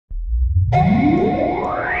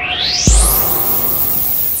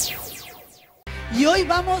y hoy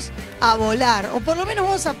vamos a volar, o por lo menos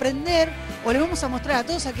vamos a aprender, o le vamos a mostrar a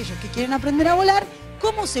todos aquellos que quieren aprender a volar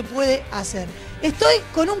cómo se puede hacer. Estoy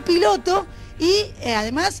con un piloto y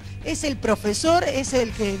además es el profesor, es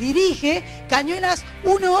el que dirige Cañuelas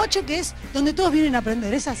 1.8, que es donde todos vienen a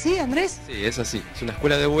aprender. ¿Es así, Andrés? Sí, es así. Es una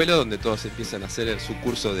escuela de vuelo donde todos empiezan a hacer su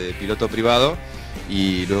curso de piloto privado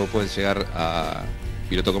y luego pueden llegar a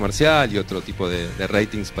piloto comercial y otro tipo de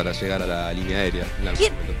ratings para llegar a la línea aérea.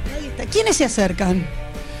 Ahí está. ¿Quiénes se acercan?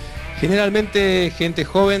 Generalmente gente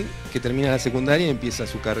joven que termina la secundaria y empieza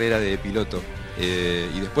su carrera de piloto.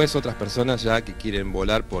 Y después otras personas ya que quieren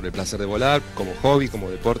volar por el placer de volar, como hobby, como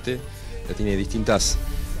deporte. Ya tiene distintas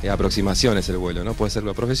aproximaciones el vuelo, ¿no? Puede ser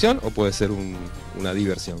una profesión o puede ser una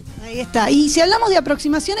diversión. Ahí está. Y si hablamos de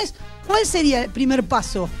aproximaciones, ¿cuál sería el primer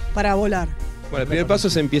paso para volar? Bueno, el primer paso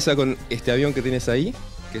se empieza con este avión que tienes ahí.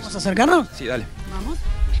 ¿Vamos a acercarnos? Sí, dale. Vamos.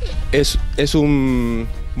 Es un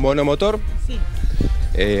monomotor, sí.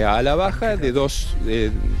 A la baja de dos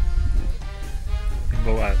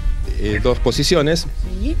posiciones,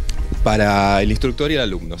 sí, para el instructor y el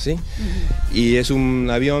alumno, ¿sí? Y es un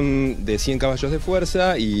avión de 100 caballos de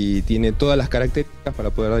fuerza y tiene todas las características para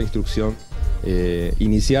poder dar instrucción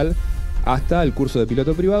inicial hasta el curso de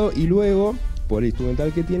piloto privado, y luego, por el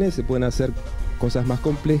instrumental que tiene, se pueden hacer cosas más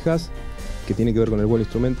complejas que tienen que ver con el vuelo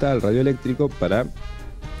instrumental, radioeléctrico, para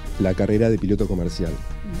la carrera de piloto comercial.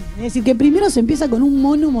 Es decir, que primero se empieza con un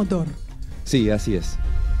monomotor. Sí, así es.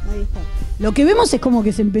 Ahí está. Lo que vemos es como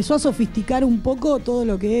que se empezó a sofisticar un poco todo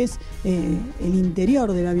lo que es el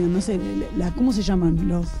interior del avión, no sé, ¿cómo se llaman?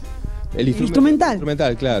 El instrumental.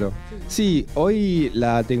 Instrumental, claro. Sí, hoy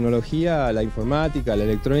la tecnología, la informática, la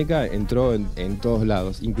electrónica entró en todos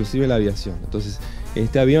lados, inclusive la aviación. Entonces, en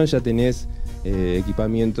este avión ya tenés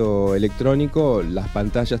equipamiento electrónico, las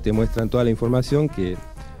pantallas te muestran toda la información que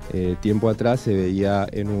tiempo atrás se veía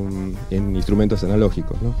en instrumentos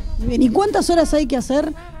analógicos, ¿no? Bien, ¿y cuántas horas hay que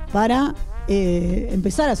hacer para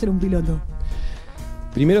empezar a ser un piloto?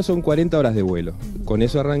 Primero son 40 horas de vuelo. Con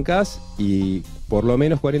eso arrancás y por lo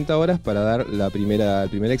menos 40 horas para dar el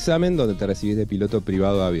primer examen donde te recibís de piloto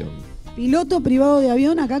privado de avión. Piloto privado de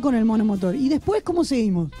avión acá con el monomotor. ¿Y después cómo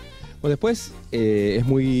seguimos? Bueno, después es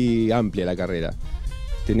muy amplia la carrera.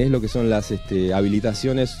 Tenés lo que son las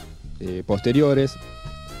habilitaciones posteriores.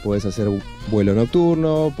 Podés hacer vuelo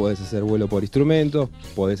nocturno, podés hacer vuelo por instrumentos,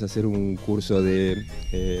 podés hacer un curso de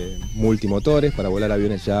multimotores para volar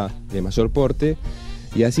aviones ya de mayor porte,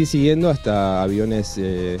 y así siguiendo hasta aviones,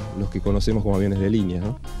 los que conocemos como aviones de línea,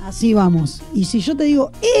 ¿no? Así vamos. Y si yo te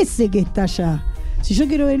digo ese que está allá, si yo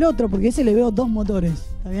quiero ver el otro, porque ese le veo dos motores,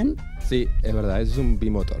 ¿está bien? Sí, es verdad, ese es un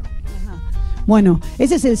bimotor. Ajá. Bueno,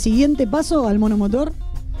 ¿ese es el siguiente paso al monomotor?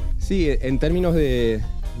 Sí, en términos de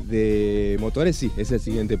motores, sí, es el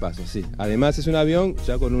siguiente paso, sí. Además es un avión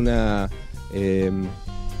ya con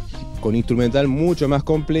con instrumental mucho más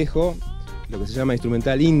complejo, lo que se llama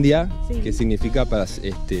instrumental India, sí, que significa para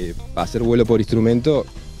hacer vuelo por instrumento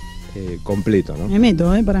completo, ¿no? Me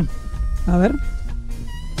meto, pará. A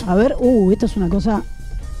ver, esto es una cosa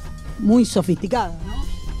muy sofisticada, ¿no?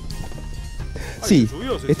 Sí,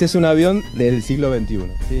 este es un avión del siglo XXI,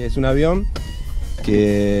 ¿sí? Es un avión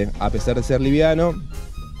que, a pesar de ser liviano,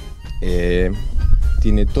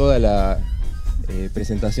 tiene toda la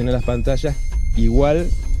presentación en las pantallas igual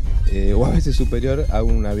o a veces superior a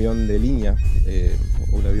un avión de línea,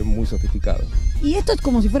 un avión muy sofisticado. Y esto es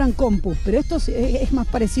como si fueran compus, pero esto es más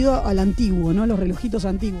parecido al antiguo, ¿no? Los relojitos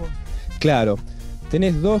antiguos. Claro,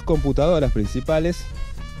 tenés dos computadoras principales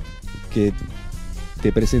que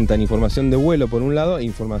te presentan información de vuelo por un lado e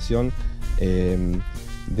información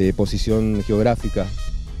de posición geográfica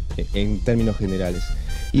en términos generales.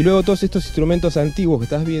 Y luego todos estos instrumentos antiguos que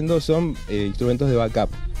estás viendo son instrumentos de backup,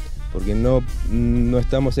 porque no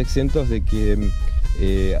estamos exentos de que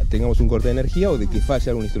tengamos un corte de energía o de que falle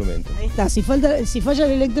algún instrumento. Ahí está, si falla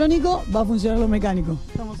el electrónico, va a funcionar lo mecánico.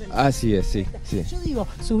 Así es, sí, sí. Yo digo,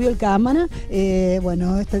 subió el cámara,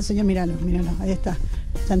 bueno, está el señor, míralo, ahí está.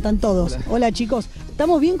 Están todos. Hola chicos,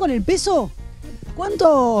 ¿estamos bien con el peso?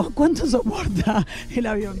 ¿Cuánto soporta el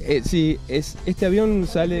avión? Sí, este avión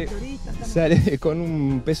sale con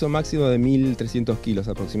un peso máximo de 1.300 kilos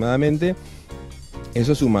aproximadamente.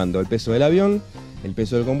 Eso sumando el peso del avión, el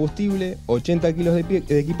peso del combustible, 80 kilos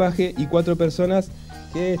de equipaje y 4 personas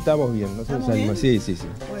que estamos bien. Nosotros salimos. Sí,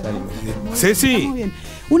 bueno, salimos bien. Ceci. Estamos bien.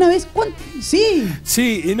 Una vez, sí.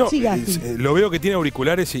 Sí, no, lo veo que tiene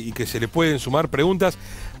auriculares y que se le pueden sumar preguntas,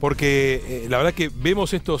 porque la verdad que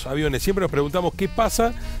vemos estos aviones, siempre nos preguntamos qué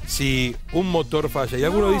pasa si un motor falla. Y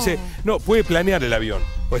alguno dice, no, puede planear el avión,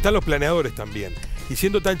 o están los planeadores también. Y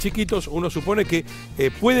siendo tan chiquitos, uno supone que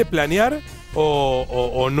puede planear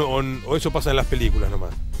o eso pasa en las películas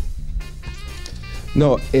nomás?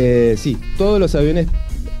 No, sí, todos los aviones,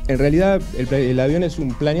 en realidad el avión es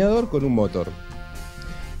un planeador con un motor.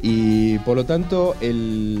 Y por lo tanto,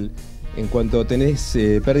 en cuanto tenés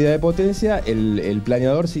pérdida de potencia, el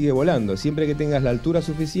planeador sigue volando. Siempre que tengas la altura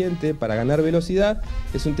suficiente para ganar velocidad,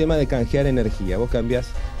 es un tema de canjear energía. Vos cambiás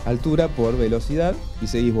altura por velocidad y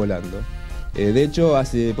seguís volando. De hecho,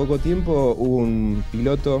 hace poco tiempo hubo un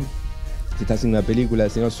piloto, se está haciendo una película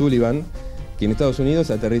del señor Sullivan, que en Estados Unidos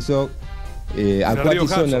aterrizó,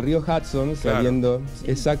 acuatizó en el río Hudson, saliendo,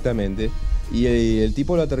 claro. Exactamente. Y el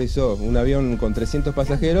tipo lo aterrizó, un avión con 300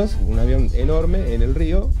 pasajeros, un avión enorme en el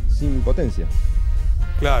río, sin potencia.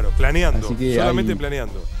 Claro, planeando, así que solamente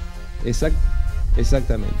planeando.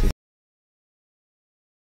 Exactamente.